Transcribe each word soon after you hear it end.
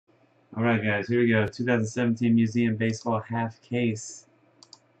Alright guys, here we go. 2017 Museum Baseball half case.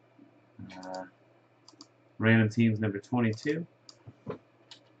 Random teams number 22.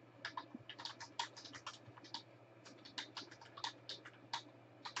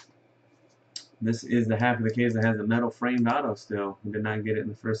 This is the half of the case that has the metal framed auto still. We did not get it in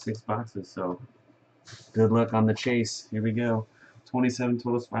the first 6 boxes, so good luck on the chase. Here we go. 27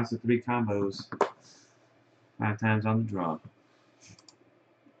 total spots with 3 combos. 5 times on the draw.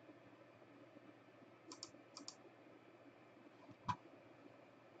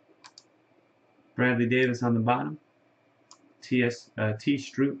 Bradley Davis on the bottom. T.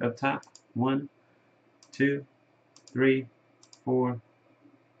 Stroop up top. 1, 2, 3, 4,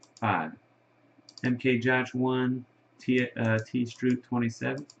 5. MK Josh 1, T. Stroop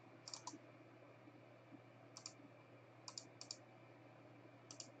 27.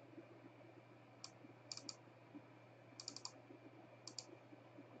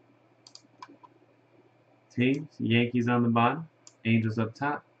 Teams, Yankees on the bottom, Angels up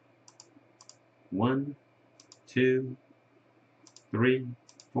top. 1, 2, 3,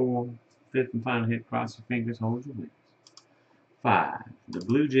 4, 5th and final hit, cross your fingers, hold your wings. 5, the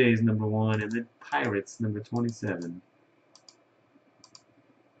Blue Jays number 1, and the Pirates number 27.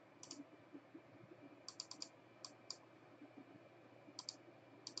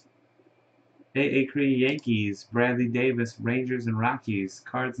 A.A. Cree Yankees, Bradley Davis Rangers and Rockies,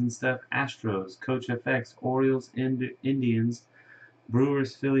 Cards and Stuff Astros, Coach FX Orioles Indians,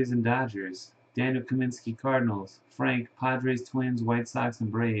 Brewers Phillies and Dodgers, Daniel Kaminsky Cardinals, Frank Padres Twins White Sox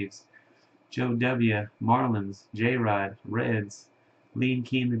and Braves, Joe W. Marlins, J-Rod Reds, Lean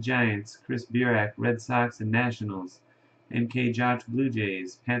Keen the Giants, Chris Burak Red Sox and Nationals, MK Josh Blue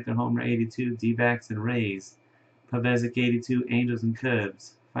Jays, Panther Homer 82 D-backs and Rays, Pavezic 82 Angels and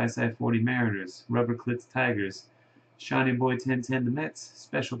Cubs, Fireside 40 Mariners, Rubber Clits Tigers, Shawnee Boy 1010 the Mets,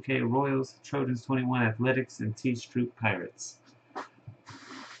 Special K Royals, Trojans 21 Athletics, and T Stroop Pirates.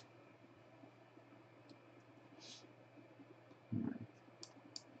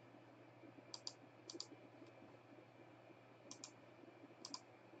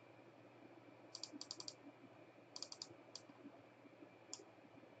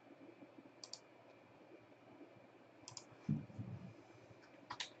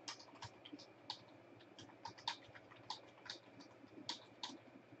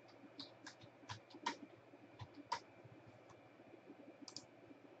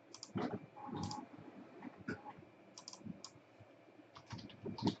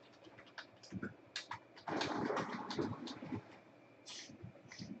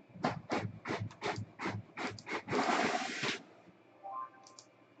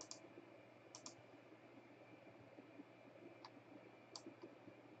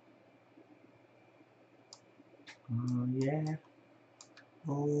 Oh yeah.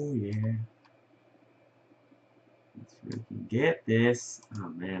 Oh yeah. Let's freaking get this. Oh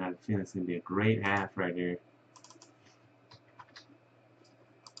man, I have a feeling it's gonna be a great half right here.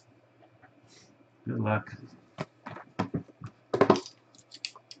 Good luck.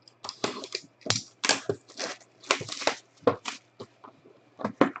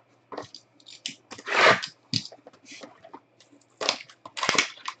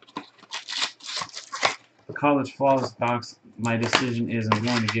 College Falls box, my decision is I'm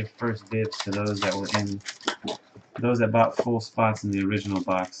going to give first dibs to those that were in, those that bought full spots in the original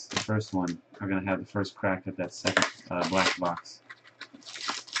box. The first one are going to have the first crack at that second black box.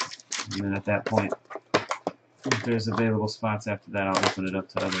 And then at that point, if there's available spots after that, I'll open it up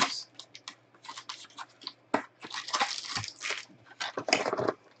to others.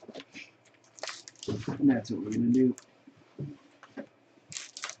 And that's what we're going to do.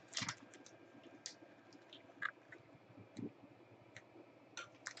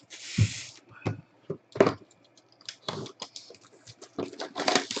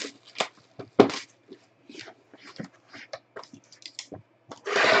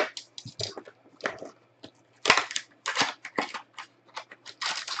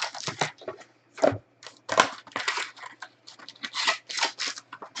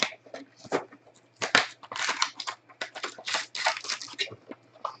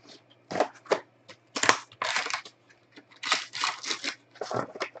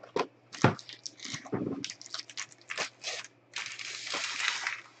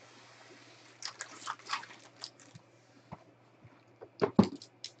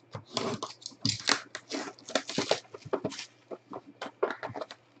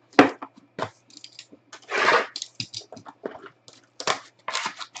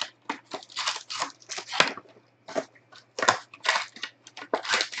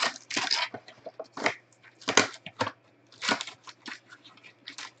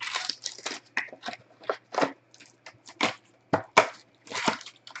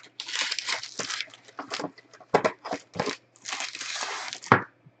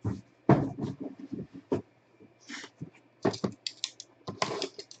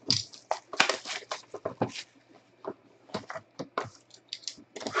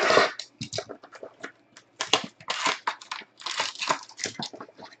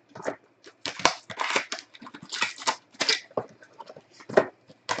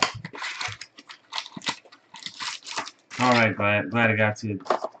 Alright, glad I got to you,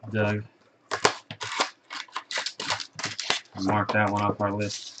 Doug. Mark that one off our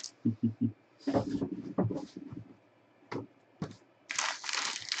list.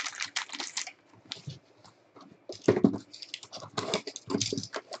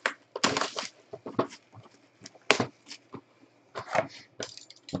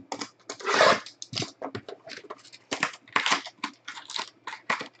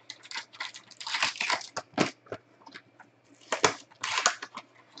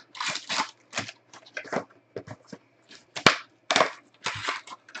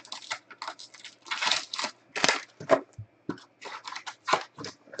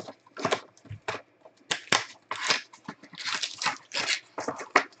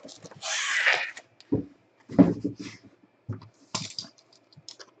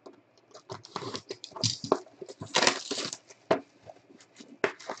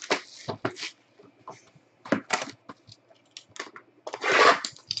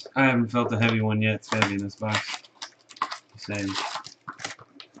 I haven't felt a heavy one yet. It's gotta be in this box. Same.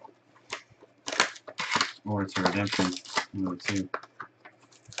 Or it's a redemption. One of the two.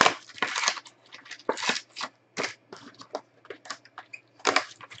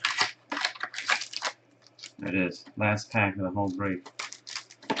 There it is. Last pack of the whole break.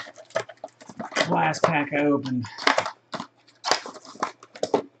 Last pack I opened.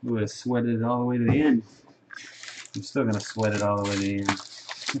 Would have sweated it all the way to the end. I'm still gonna sweat it all the way to the end.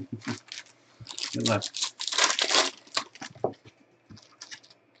 Good luck.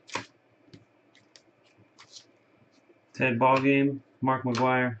 Ted Ballgame, Mark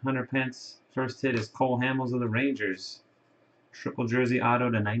McGuire, Hunter Pence. First hit is Cole Hamels of the Rangers. Triple jersey auto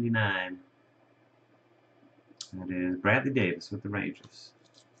to 99. That is Bradley Davis with the Rangers.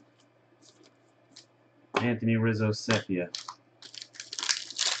 Anthony Rizzo Sepia.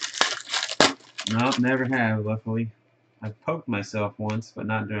 Nope, never have, luckily. I've poked myself once, but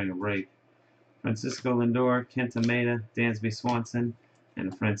not during a break. Francisco Lindor, Kenta Maeda, Dansby Swanson,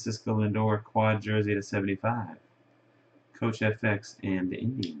 and a Francisco Lindor quad jersey to 75. Coach FX and the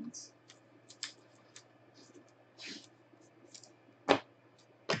Indians.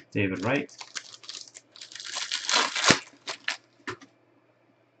 David Wright.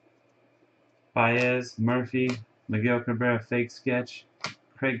 Baez, Murphy, Miguel Cabrera fake sketch,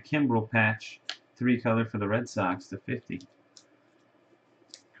 Craig Kimbrell patch, 3-color for the Red Sox to 50.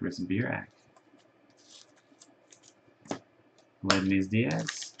 Chris Burak. Ledmys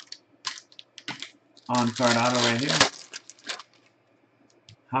Diaz. On-card auto right here.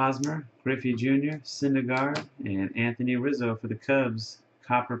 Hosmer, Griffey Jr., Syndergaard, and Anthony Rizzo for the Cubs.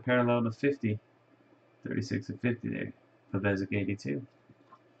 Copper parallel to 50. 36 of 50 there. Pavezic 82.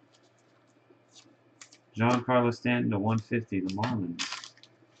 Giancarlo Stanton to 150, the Marlins.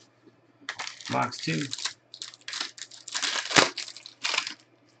 Box 2.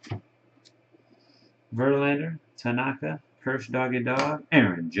 Verlander, Tanaka, Kirsch Doggy Dog,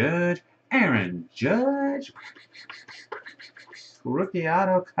 Aaron Judge, Rookie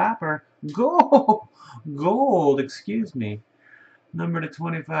auto copper, gold, excuse me. Number to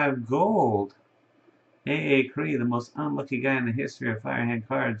 25, gold. A.A. Cree, the most unlucky guy in the history of Firehand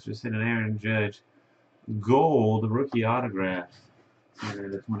cards, just hit an Aaron Judge. Gold rookie autograph. Number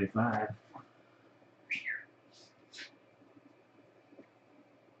to 25.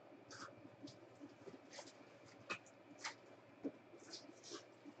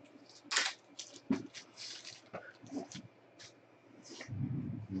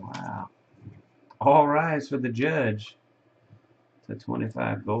 Wow. All rise for the Judge. To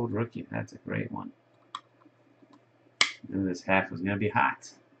 25 gold rookie. That's a great one. Knew this half was going to be hot.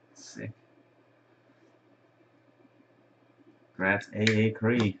 Sick. Congrats, A.A.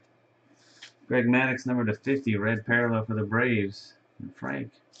 Cree. Greg Maddux, number to 50, red parallel for the Braves. And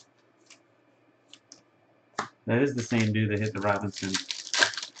Frank. That is the same dude that hit the Robinson.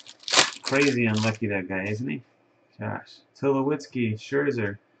 Crazy unlucky, that guy, isn't he? Gosh. Tulowitzki,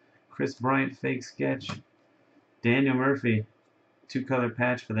 Scherzer, Chris Bryant, fake sketch. Daniel Murphy, 2-color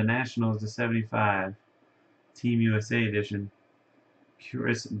patch for the Nationals to 75. Team USA edition.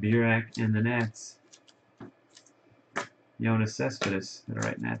 Chris Burak and the Nats. Jonas Cespedes. Gotta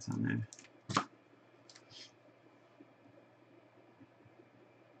write Nats on there.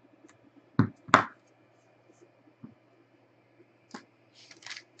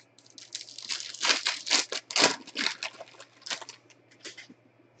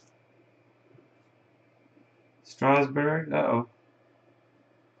 Strasburg. Uh-oh.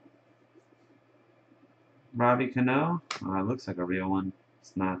 Robbie Cano. Oh, it looks like a real one.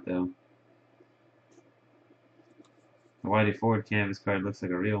 It's not, though. The Whitey Ford canvas card looks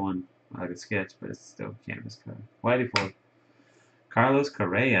like a real one. Like a sketch, but it's still a canvas card. Whitey Ford. Carlos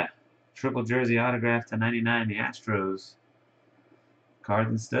Correa. Triple jersey autograph to 99, the Astros. Cards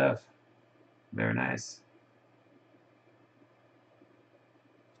and stuff. Very nice.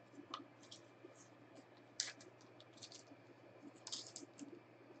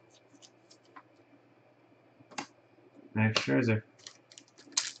 Max Scherzer.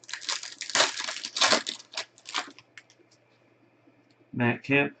 Matt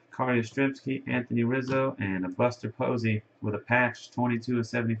Kemp, Carter Yastrzemski, Anthony Rizzo, and a Buster Posey with a patch,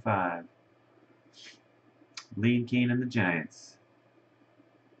 22/75. Lean Keen and the Giants.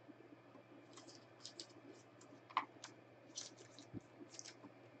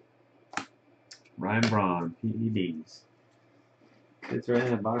 Ryan Braun, PEDs. It's right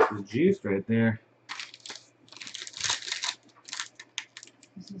in the box is juiced right there.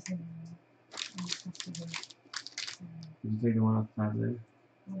 This is Did you take the one off the top there?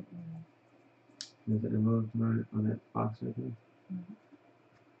 mm-mm. There's an envelope on that box right there.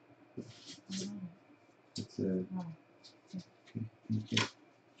 Oh, It's a. oh, Okay.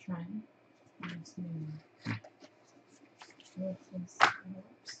 trying. Let's see. What's this?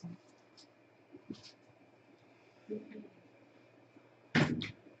 Oops.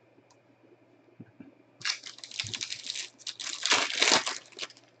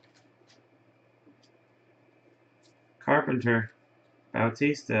 Carpenter,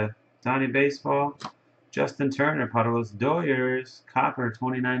 Bautista, Donnie Baseball, Justin Turner, Puddles Doyers, Copper,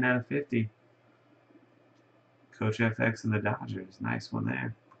 29/50. Coach FX and the Dodgers, nice one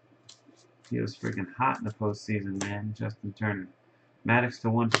there. He was freaking hot in the postseason, man. Justin Turner. Maddox to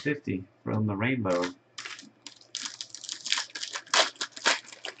 150 from the Rainbow.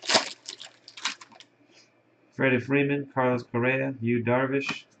 Freddie Freeman, Carlos Correa, Yu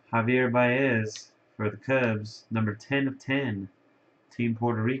Darvish, Javier Baez for the Cubs, number 10/10. Team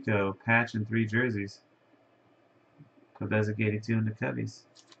Puerto Rico, patch and 3 jerseys. Kobezic 82 in the Cubbies.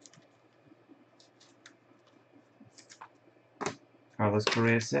 Carlos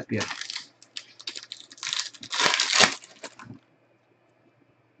Correa Sepia.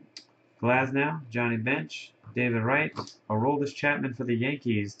 Glasnow, Johnny Bench, David Wright, Aroldis Chapman for the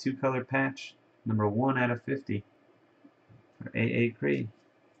Yankees, 2-color patch, number 1/50 for A.A. Cree.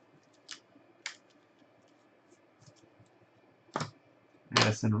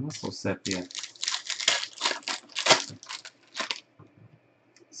 Addison Russell Sepia.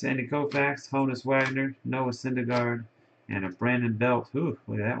 Sandy Koufax, Honus Wagner, Noah Syndergaard, and a Brandon Belt. Ooh,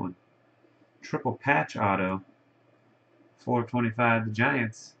 look at that one. Triple patch auto. 4/25 the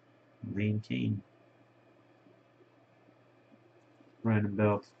Giants. Lean Keen. Brandon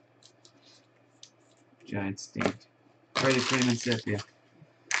Belt. Giants stink. Freddie Freeman Sepia.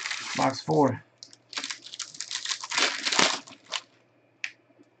 Box 4.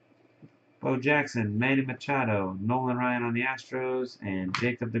 Bo Jackson, Manny Machado, Nolan Ryan on the Astros, and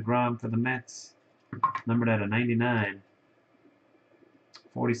Jacob deGrom for the Mets. Numbered out of 99.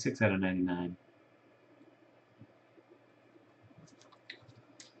 46/99.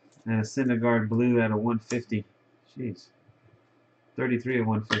 And a Syndergaard blue out of 150. Jeez.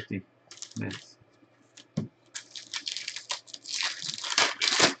 33/150. Mets.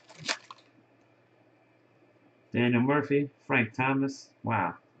 Daniel Murphy, Frank Thomas.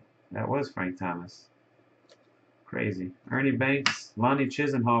 Wow. That was Frank Thomas. Crazy. Ernie Banks, Lonnie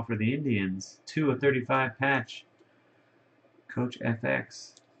Chisenhall for the Indians. 2/35 patch. Coach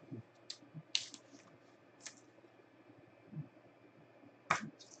FX.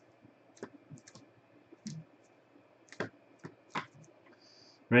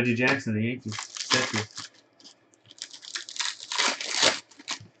 Reggie Jackson, the Yankees. Sepia.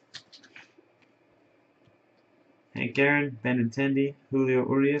 Hank Aaron, Benintendi, Julio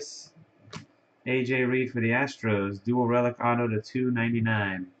Urias, AJ Reed for the Astros. Dual relic auto to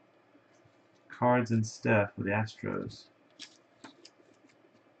 2/99. Cards and stuff for the Astros.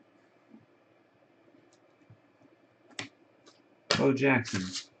 Bo Jackson.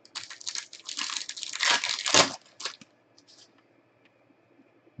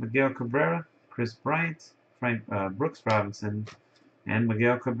 Miguel Cabrera, Chris Bryant, Brooks Robinson, and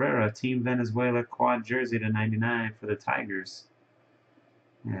Miguel Cabrera, Team Venezuela quad jersey to 99 for the Tigers.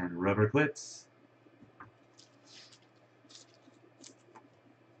 And rubber clips.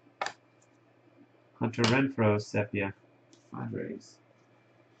 Hunter Renfroe, Sepia, Padres.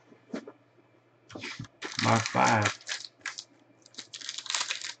 Mark 5.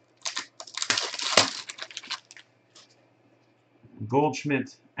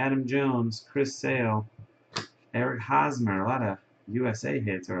 Goldschmidt, Adam Jones, Chris Sale, Eric Hosmer, a lot of USA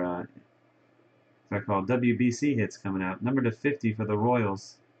hits, or they're called WBC hits coming out. Number to 50 for the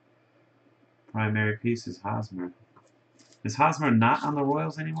Royals. Primary piece is Hosmer. Is Hosmer not on the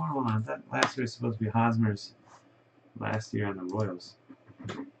Royals anymore? Hold on, I thought last year was supposed to be Hosmer's last year on the Royals.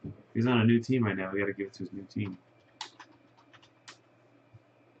 He's on a new team right now. We got to give it to his new team.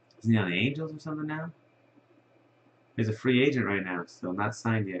 Is he on the Angels or something now? He's a free agent right now, still not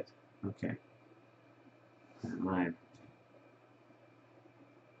signed yet. Okay. Never mind.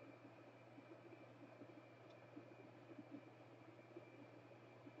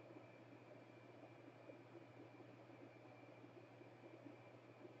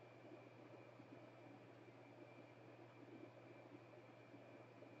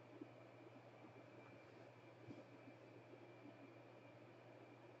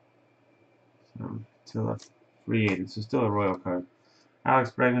 So, still a free agent, so still a Royal card.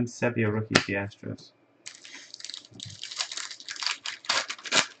 Alex Bregman, Sepia rookie for the Astros.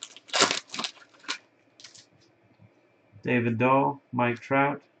 David Dahl, Mike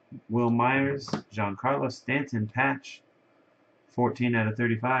Trout, Will Myers, Giancarlo Stanton patch. 14 out of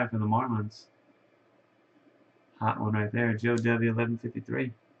 35 for the Marlins. Hot one right there. Joe W.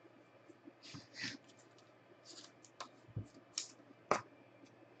 1153.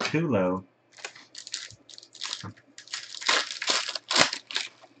 Tulo.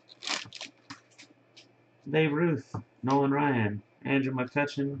 Dave Ruth, Nolan Ryan, Andrew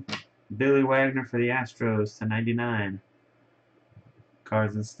McCutchen, Billy Wagner for the Astros to 99.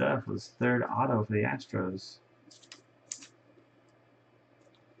 Cards and Stuff was third auto for the Astros.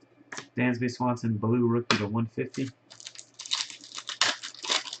 Dansby Swanson, blue rookie to 150.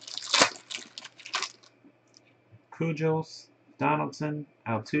 Pujols, Donaldson,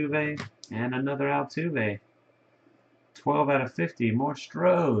 Altuve, and another Altuve. 12 out of 50. More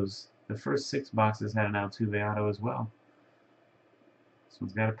Stros. The first 6 boxes had an Altuve auto as well. This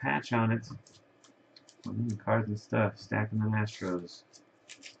one's got a patch on it. Cards and Stuff. Stacking the Astros.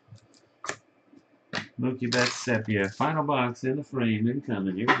 Mookie Betts Sepia. Final box in the frame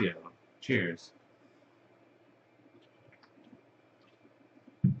incoming. Here we go. Cheers.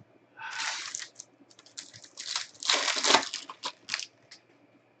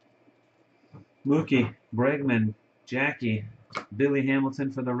 Mookie, Bregman, Jackie, Billy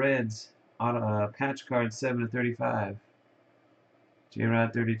Hamilton for the Reds. Auto, patch card 7 of 35.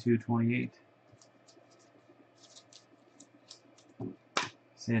 J-Rod 32/28.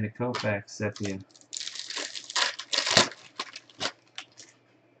 Sandy Koufax Sepia.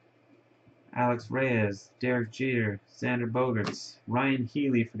 Alex Reyes, Derek Jeter, Xander Bogaerts, Ryan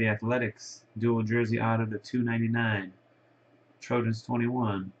Healy for the Athletics. Dual jersey auto to 299. Trojans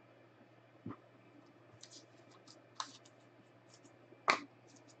 21.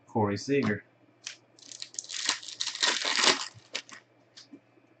 Corey Seager.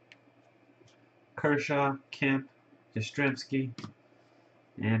 Kershaw, Kemp, Yastrzemski.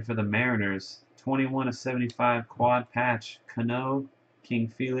 And for the Mariners, 21 of 75 quad patch. Cano, King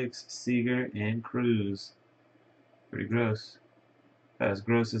Felix, Seager, and Cruz. Pretty gross. About as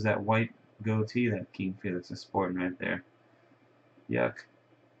gross as that white goatee that King Felix is sporting right there. Yuck.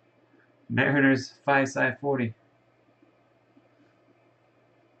 Mariners, 5-side 40.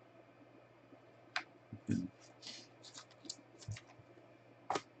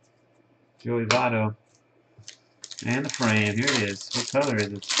 Joey Votto. And the frame. Here it is. What color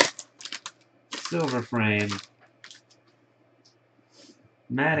is it? Silver frame.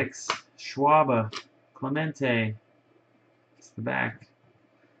 Maddox, Schwaba, Clemente. It's the back.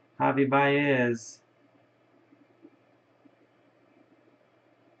 Javi Baez.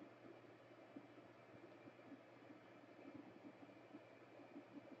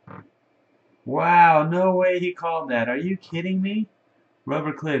 Wow, no way he called that. Are you kidding me?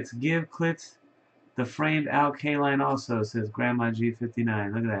 Rubber Clits. Give Clits the framed Al Kaline also, says Grandma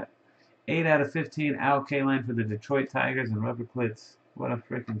G59. Look at that. 8 out of 15 Al Kaline for the Detroit Tigers and Rubber Clits. What a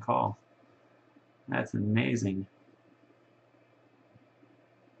freaking call. That's amazing.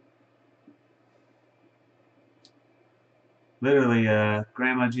 Literally,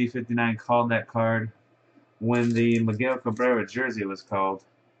 Grandma G59 called that card when the Miguel Cabrera jersey was called.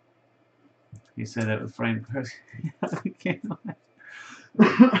 He said that was framed card.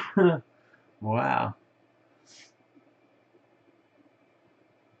 Wow.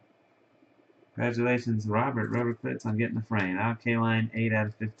 Congratulations, Robert Rubber Clits, on getting the frame. Al Kaline, 8 out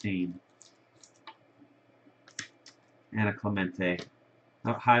of 15. And a Clemente.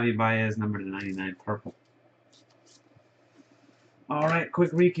 Oh, Javi Baez, number to 99, purple. Alright,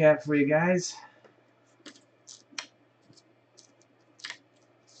 quick recap for you guys.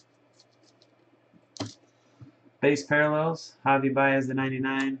 Base parallels, Javi Baez to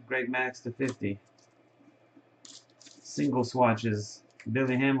 99, Greg Maddux to 50. Single swatches,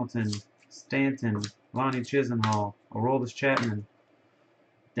 Billy Hamilton, Stanton, Lonnie Chisenhall, Aroldis Chapman,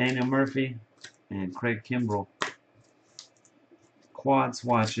 Daniel Murphy, and Craig Kimbrell. Quad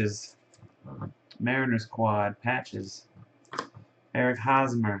swatches. Mariners quad patches. Eric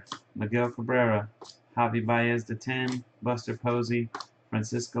Hosmer, Miguel Cabrera, Javi Baez to 10, Buster Posey,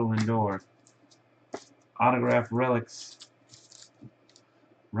 Francisco Lindor. Autograph relics.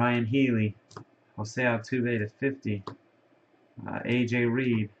 Ryan Healy, Jose Altuve to 50, AJ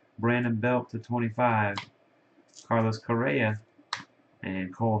Reed, Brandon Belt to 25, Carlos Correa,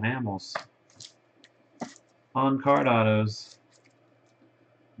 and Cole Hamels. On card autos,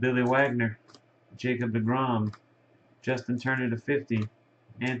 Billy Wagner, Jacob deGrom, Justin Turner to 50,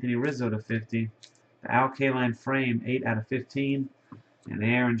 Anthony Rizzo to 50, the Al Kaline frame 8 out of 15, and the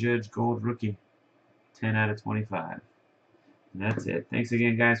Aaron Judge gold rookie 10 out of 25. And that's it. Thanks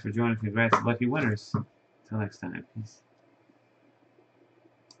again, guys, for joining. Congrats to lucky winners. Until next time. Peace.